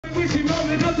when she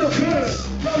rolling up the hood.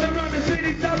 Rolling around the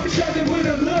city, stopping shopping with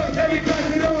a look. Every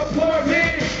class in her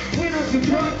apartment. When I'm too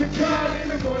drunk to cry, in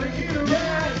the morning get a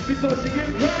ride. Before she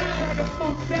get right, like a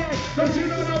funk stack. So she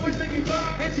don't always think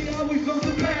about, and she always goes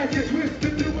to pass. Just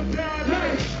twisted through a blind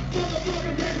light.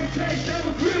 Motherfucker, taste, that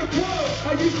was real cool.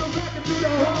 I used to rock it through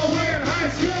the hallway in high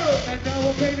school. And now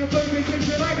I'm painting perfect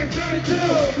picture like a 32.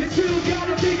 And you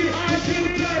gotta think it, I see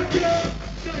it as good.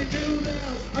 I do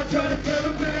now, I try to tell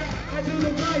them back. I do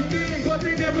the right thing, but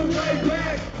they never write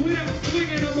back. When I'm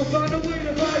swinging, I'ma find a way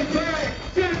to fight back.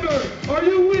 Denver, are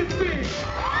you with me?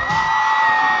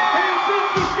 Hands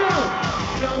up, let's go.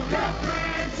 No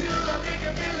girlfriend till I make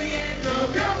a million. No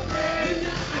girlfriend,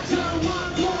 I don't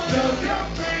want one. No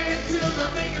girlfriend till I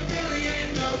make a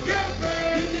million. No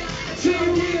girlfriend,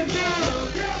 till we are now. No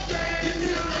girlfriend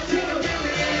till I make a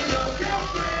million. No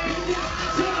girlfriend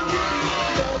till I make a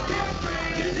million. No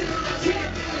girlfriend till I make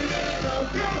a million. No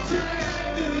girlfriend.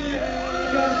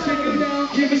 Gotta check it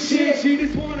out, give a shit. She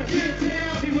just wanna get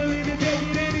down. She willing to take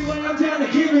it anyway. I'm down to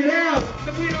give it out.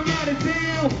 So we don't got it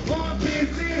down on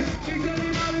business. She said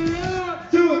it out of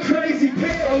love to a crazy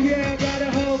pit. Oh yeah, I got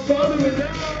a whole photo with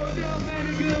her. Don't make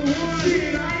a good one.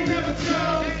 Shit, I ain't never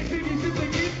told. Figures if I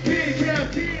get picked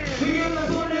out there. We all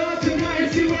up on the up tonight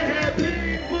and see what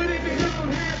happens. But if it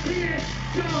don't happen,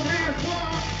 don't ask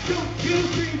why. Don't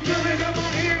use me, turning up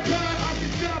my AirPod. I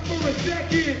can stop for a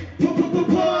second.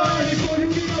 Party for the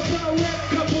people about what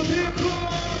a couple them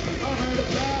calls. I heard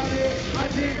about it. I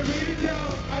didn't read it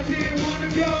though. I didn't want to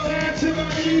go. That's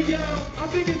my ego. I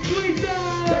think it's sweet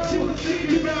though. That you were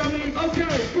thinking about me.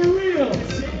 Okay, for real.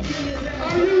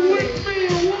 Are you with me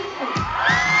or what?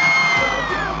 No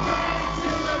girlfriend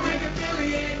till I make a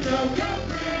million. No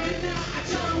girlfriend, I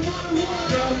don't want one.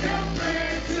 No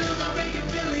girlfriend till I make a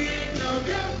million. No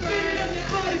girlfriend,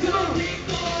 I don't need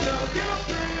more. No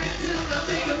girlfriend till I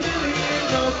make a million.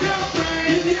 No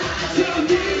girlfriend, I don't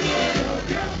need more. No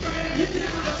girlfriend till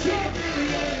I make a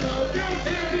million. No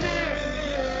girlfriend.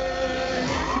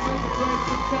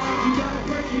 Sometimes you gotta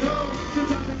break it off.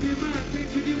 Sometimes I get my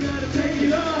attention, you gotta take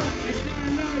it off. It's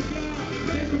not like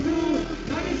make a rule.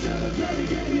 I can celebrate the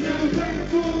game, you never play the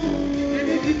fool. And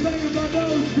if you play by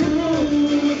those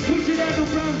rules, push it out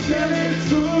around, tell it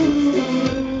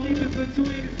true. Keep it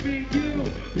between us, me and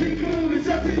you. People, it's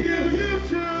up to you, you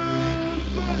choose.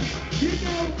 But you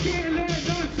know, can't let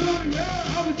no turn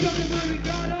up. I was talking when we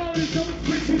got all this, so we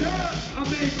switch it up. I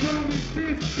made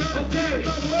promises, okay,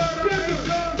 my word, I ain't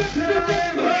gonna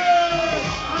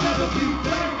I'll never be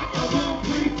back, I won't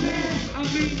pretend. I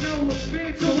mean no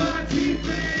offense, so I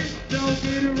defend. Don't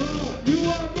get it wrong, you